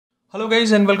Hello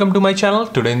guys and welcome to my channel.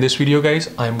 Today in this video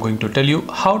guys I am going to tell you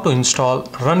how to install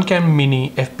RunCam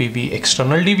Mini FPV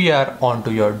external DVR onto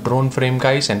your drone frame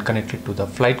guys and connect it to the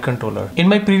flight controller. In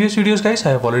my previous videos guys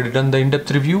I have already done the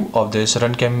in-depth review of this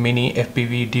RunCam Mini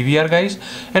FPV DVR guys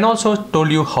and also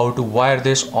told you how to wire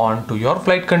this onto your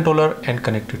flight controller and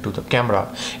connect it to the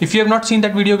camera. If you have not seen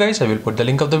that video guys I will put the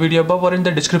link of the video above or in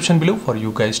the description below for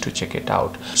you guys to check it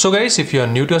out. So guys, if you are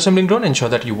new to assembling drone, ensure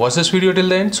that you watch this video till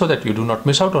the end so that you do not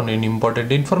miss out on any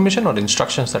important information or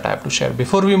instructions that I have to share.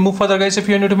 Before we move further guys, if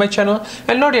you are new to my channel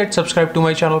and not yet subscribed to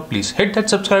my channel, please hit that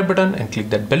subscribe button and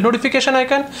click that bell notification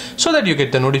icon so that you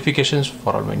get the notifications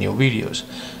for all my new videos.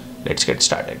 Let's get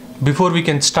started. Before we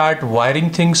can start wiring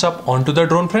things up onto the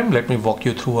drone frame, let me walk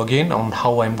you through again on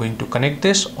how I'm going to connect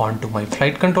this onto my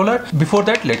flight controller. Before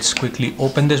that, let's quickly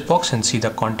open this box and see the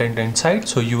content inside.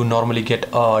 So you normally get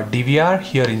a DVR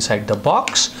here inside the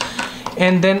box.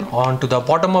 And then onto the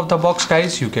bottom of the box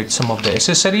guys, you get some of the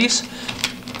accessories.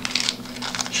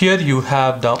 Here you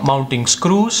have the mounting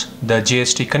screws, the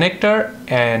JST connector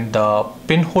and the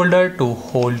pin holder to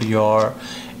hold your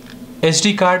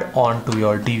SD card onto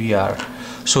your DVR.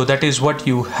 So that is what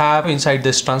you have inside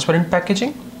this transparent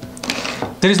packaging.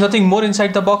 There is nothing more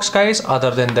inside the box guys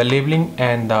other than the labeling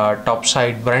and the top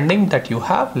side branding that you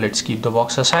have. Let's keep the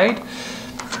box aside.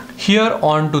 Here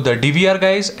onto the DVR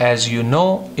guys, as you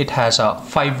know, it has a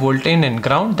 5 volt in and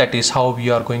ground. That is how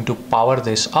we are going to power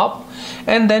this up.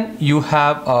 And then you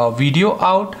have a video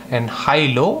out and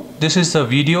high-low. This is the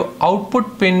video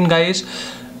output pin guys,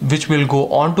 which will go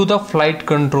onto the flight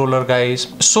controller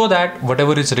guys, so that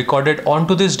whatever is recorded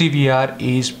onto this DVR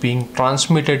is being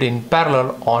transmitted in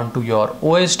parallel onto your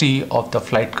OSD of the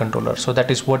flight controller. So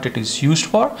that is what it is used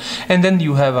for. And then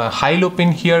you have a high-low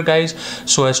pin here guys,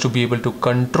 so as to be able to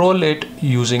control it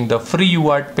using the free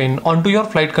UART pin onto your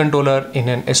flight controller in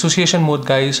an association mode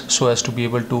guys, so as to be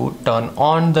able to turn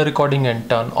on the recording and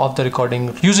turn off the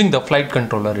recording using the flight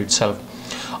controller itself.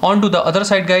 Onto the other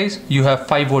side guys, you have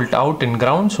 5 volt out and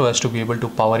ground, so as to be able to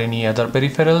power any other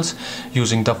peripherals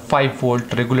using the 5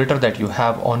 volt regulator that you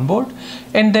have on board.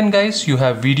 And then guys, you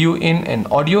have video in and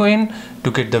audio in to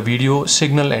get the video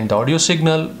signal and the audio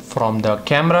signal from the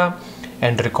camera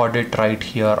and record it right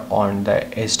here on the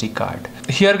SD card.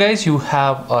 Here guys, you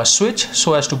have a switch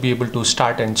so as to be able to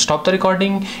start and stop the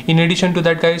recording. In addition to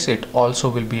that guys, it also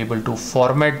will be able to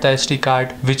format the SD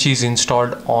card which is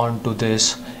installed onto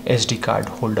this SD card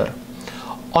holder.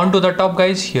 Onto the top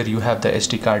guys, here you have the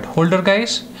SD card holder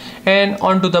guys, and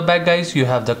onto the back guys you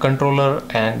have the controller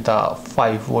and the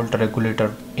 5 volt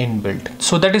regulator inbuilt.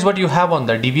 So that is what you have on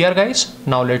the DVR guys.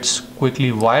 Now let's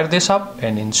quickly wire this up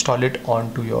and install it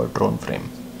onto your drone frame.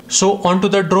 So onto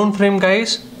the drone frame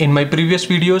guys, in my previous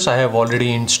videos I have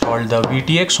already installed the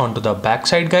VTX onto the back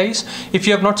side guys. If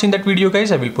you have not seen that video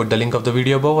guys, I will put the link of the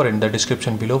video above or in the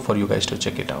description below for you guys to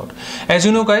check it out. As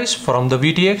you know guys, from the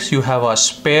VTX you have a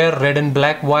spare red and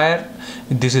black wire.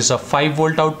 This is a 5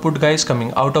 volt output guys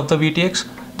coming out of the VTX.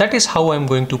 That is how I am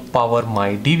going to power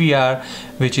my DVR,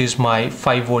 which is my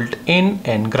 5 volt in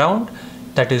and ground.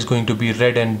 That is going to be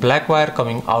red and black wire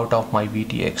coming out of my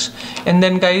VTX. And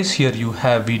then guys, here you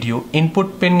have video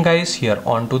input pin guys here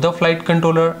onto the flight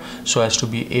controller, so as to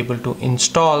be able to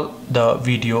install the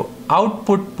video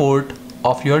output port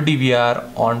of your DVR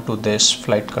onto this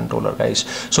flight controller guys.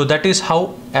 So that is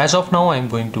how as of now I'm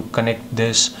going to connect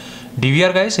this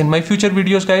DVR guys. In my future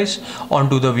videos guys,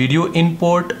 onto the video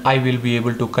input I will be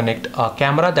able to connect a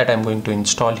camera that I'm going to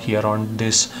install here on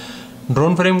this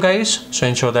drone frame guys. So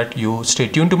ensure that you stay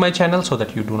tuned to my channel so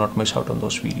that you do not miss out on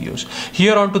those videos.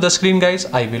 Here onto the screen guys,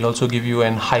 I will also give you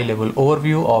an high level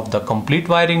overview of the complete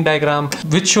wiring diagram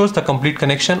which shows the complete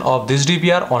connection of this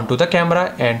DVR onto the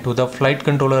camera and to the flight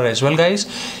controller as well guys,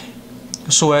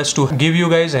 so as to give you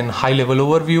guys an high level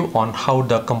overview on how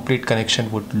the complete connection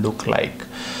would look like.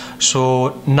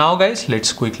 So now guys,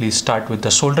 let's quickly start with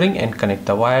the soldering and connect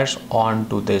the wires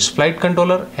onto this flight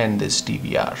controller and this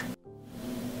DVR.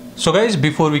 So guys,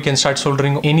 before we can start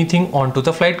soldering anything onto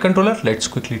the flight controller, let's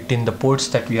quickly tin the ports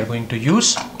that we are going to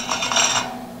use.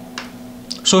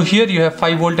 So here you have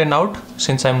 5 volt and out.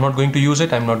 Since I'm not going to use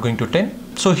it, I'm not going to tin.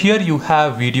 So here you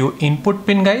have video input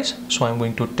pin guys. So I'm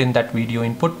going to tin that video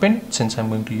input pin since I'm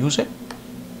going to use it.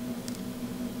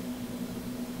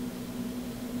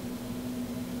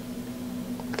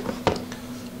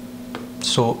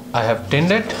 So I have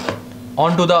tinned it.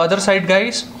 Onto the other side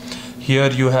guys,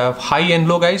 here you have high and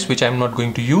low guys, which I'm not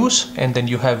going to use, and then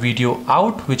you have video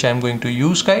out, which I'm going to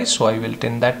use guys, so I will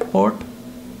tin that port.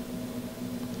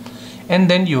 And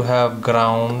then you have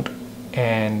ground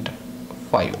and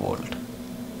 5 volt.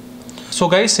 So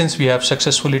guys, since we have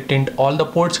successfully tinned all the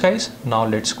ports guys, now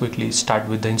let's quickly start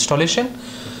with the installation.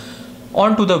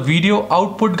 Onto the video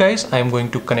output guys, I am going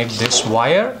to connect this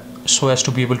wire so as to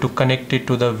be able to connect it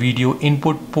to the video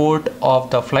input port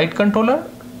of the flight controller.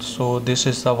 So this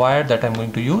is the wire that I'm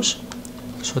going to use.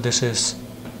 So this is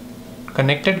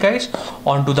connected guys.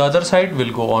 Onto the other side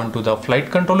we'll go on to the flight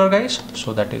controller guys.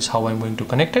 So that is how I'm going to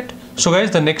connect it. So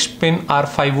guys, the next pin are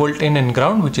 5 volt in and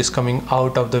ground, which is coming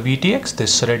out of the VTX.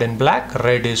 This red and black.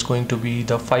 Red is going to be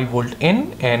the 5 volt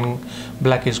in and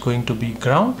black is going to be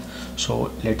ground.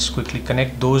 So let's quickly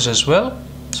connect those as well.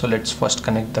 So let's first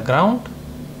connect the ground.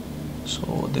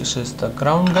 So this is the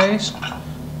ground guys.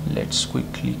 Let's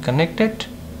quickly connect it.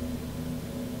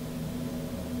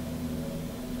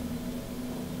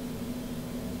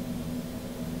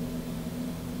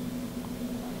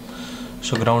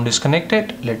 So ground is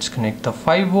connected. Let's connect the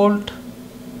 5 volt.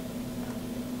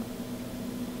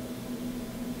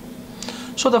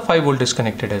 So the 5 volt is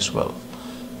connected as well.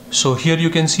 So here you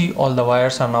can see all the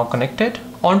wires are now connected.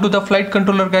 Onto the flight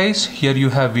controller guys, here you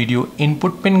have video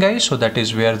input pin guys. So that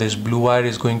is where this blue wire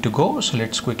is going to go. So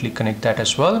let's quickly connect that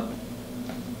as well.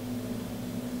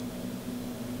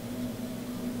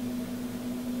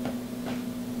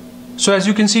 So as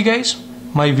you can see guys,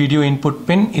 my video input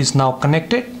pin is now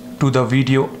connected to the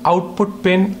video output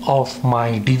pin of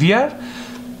my DVR.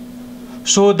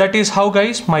 So that is how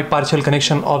guys my partial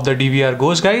connection of the DVR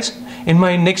goes guys. In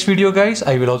my next video guys,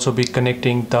 I will also be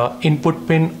connecting the input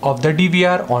pin of the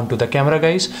DVR onto the camera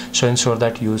guys. So ensure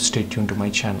that you stay tuned to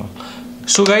my channel.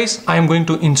 So guys, I am going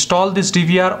to install this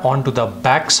DVR onto the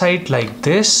back side like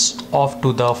this off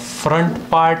to the front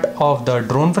part of the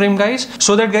drone frame guys.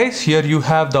 So that guys, here you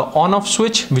have the on off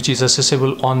switch which is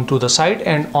accessible onto the side,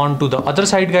 and onto the other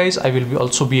side guys, I will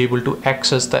also be able to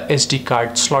access the SD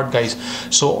card slot guys.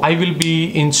 So I will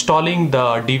be installing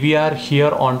the DVR here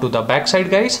onto the back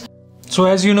side guys. So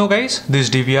as you know guys, this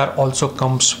DVR also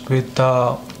comes with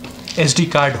the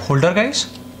SD card holder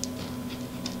guys.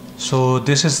 So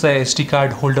this is the SD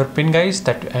card holder pin guys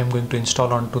that I am going to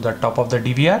install onto the top of the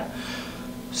DVR.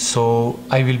 So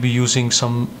I will be using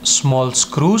some small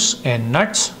screws and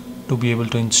nuts to be able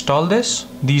to install this.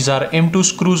 These are M2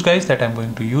 screws guys that I'm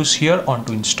going to use here on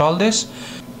to install this.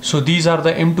 So these are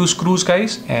the M2 screws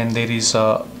guys, and there is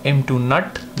a M2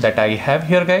 nut that I have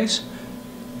here guys.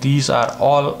 These are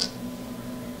all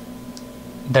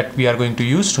that we are going to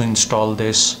use to install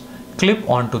this clip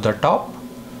onto the top.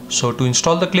 So to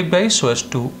install the clip guys, so as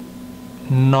to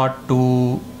not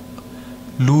to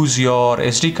lose your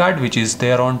SD card which is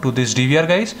there onto this DVR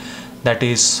guys, that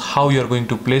is how you're going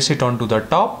to place it onto the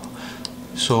top.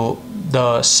 So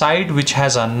the side which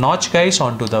has a notch guys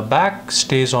onto the back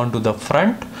stays onto the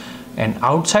front and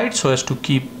outside, so as to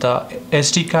keep the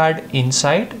SD card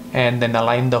inside, and then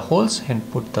align the holes and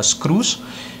put the screws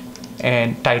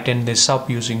and tighten this up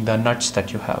using the nuts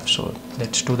that you have. So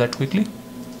let's do that quickly.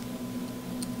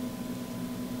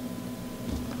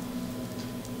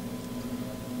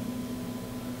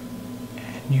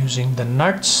 Using the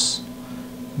nuts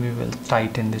we will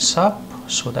tighten this up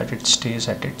so that it stays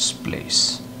at its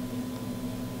place.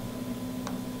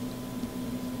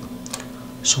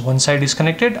 So one side is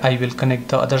connected. I will connect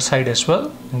the other side as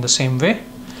well in the same way.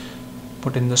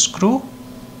 Put in the screw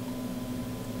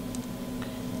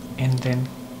and then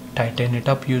tighten it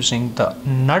up using the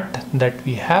nut that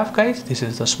we have guys. This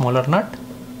is the smaller nut.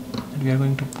 We are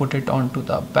going to put it onto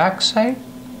the back side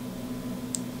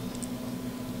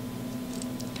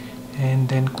and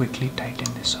then quickly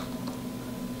tighten this up.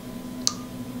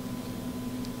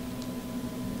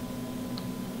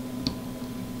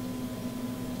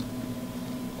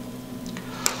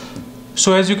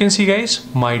 So as you can see guys,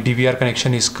 my DVR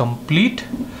connection is complete.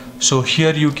 So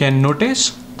here you can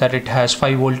notice that it has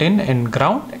 5 volt in and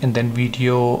ground, and then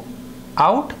video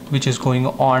out which is going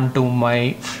on to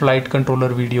my flight controller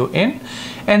video in,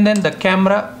 and then the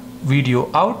camera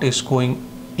video out is going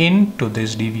into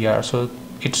this DVR. So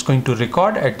it's going to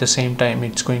record at the same time,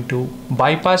 it's going to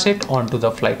bypass it onto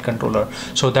the flight controller.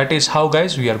 So that is how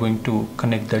guys we are going to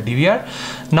connect the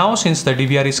DVR. Now since the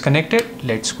DVR is connected,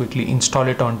 let's quickly install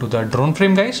it onto the drone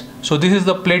frame guys. So this is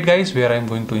the plate guys where I'm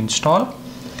going to install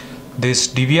this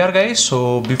DVR guys.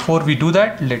 So before we do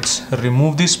that, let's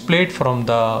remove this plate from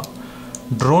the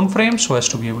drone frame so as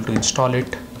to be able to install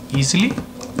it easily.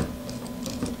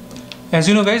 As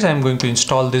you know guys, I am going to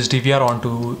install this DVR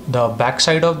onto the back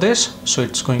side of this. So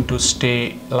it's going to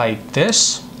stay like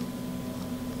this.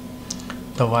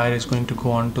 The wire is going to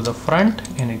go onto the front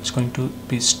and it's going to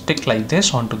be stick like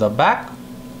this onto the back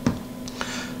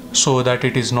so that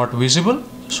it is not visible.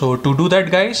 So to do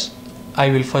that guys, I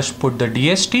will first put the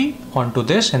DST onto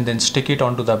this and then stick it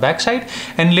onto the back side,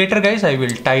 and later guys I will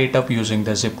tie it up using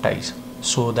the zip ties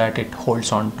so that it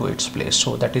holds on to its place.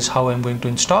 So that is how I'm going to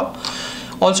install.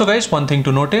 Also guys, one thing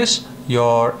to notice,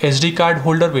 your SD card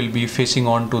holder will be facing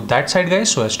on to that side guys,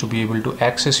 so as to be able to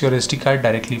access your SD card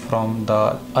directly from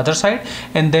the other side.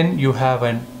 And then you have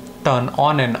an turn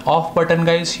on and off button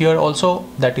guys here also,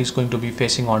 that is going to be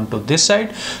facing on to this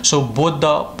side. So both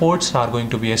the ports are going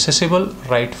to be accessible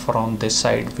right from this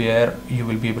side, where you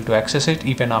will be able to access it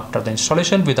even after the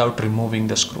installation without removing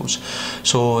the screws.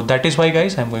 So that is why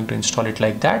guys I'm going to install it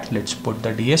like that. Let's put the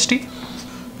DST.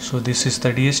 So this is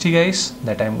the DST guys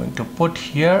that I'm going to put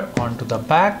here onto the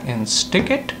back and stick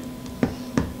it.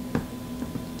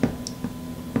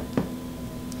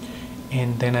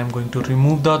 And then I'm going to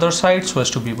remove the other side so as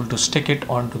to be able to stick it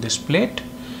onto this plate.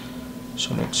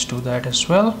 So let's do that as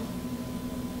well.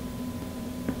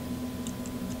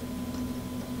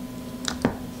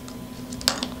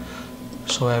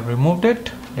 So I've removed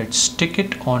it. Let's stick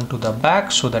it onto the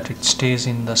back so that it stays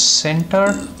in the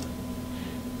center.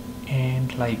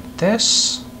 And like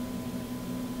this,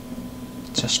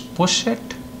 just push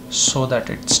it so that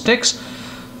it sticks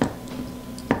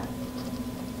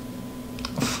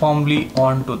firmly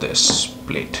onto this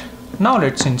plate. Now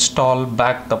let's install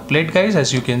back the plate guys.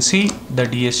 As you can see, the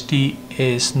DST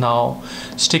is now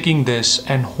sticking this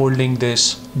and holding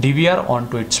this DVR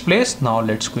onto its place. Now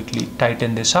let's quickly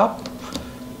tighten this up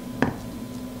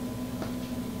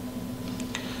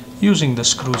using the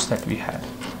screws that we had.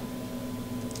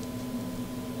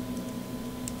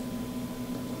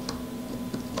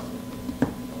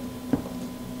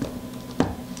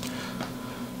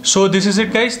 So this is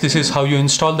it guys, this is how you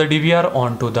install the DVR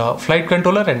onto the flight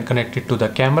controller and connect it to the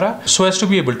camera so as to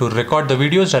be able to record the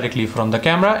videos directly from the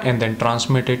camera and then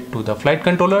transmit it to the flight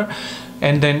controller,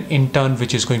 and then in turn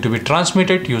which is going to be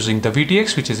transmitted using the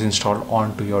VTX which is installed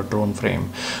onto your drone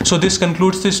frame. So this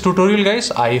concludes this tutorial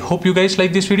guys. I hope you guys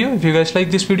like this video. If you guys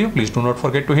like this video, please do not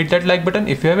forget to hit that like button.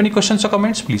 If you have any questions or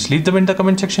comments, please leave them in the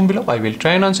comment section below. I will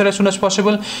try and answer as soon as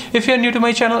possible. If you are new to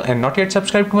my channel and not yet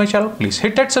subscribed to my channel, please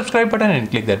hit that subscribe button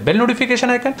and click that bell notification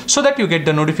icon so that you get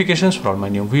the notifications for all my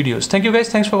new videos. Thank you guys,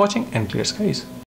 thanks for watching, and clear skies.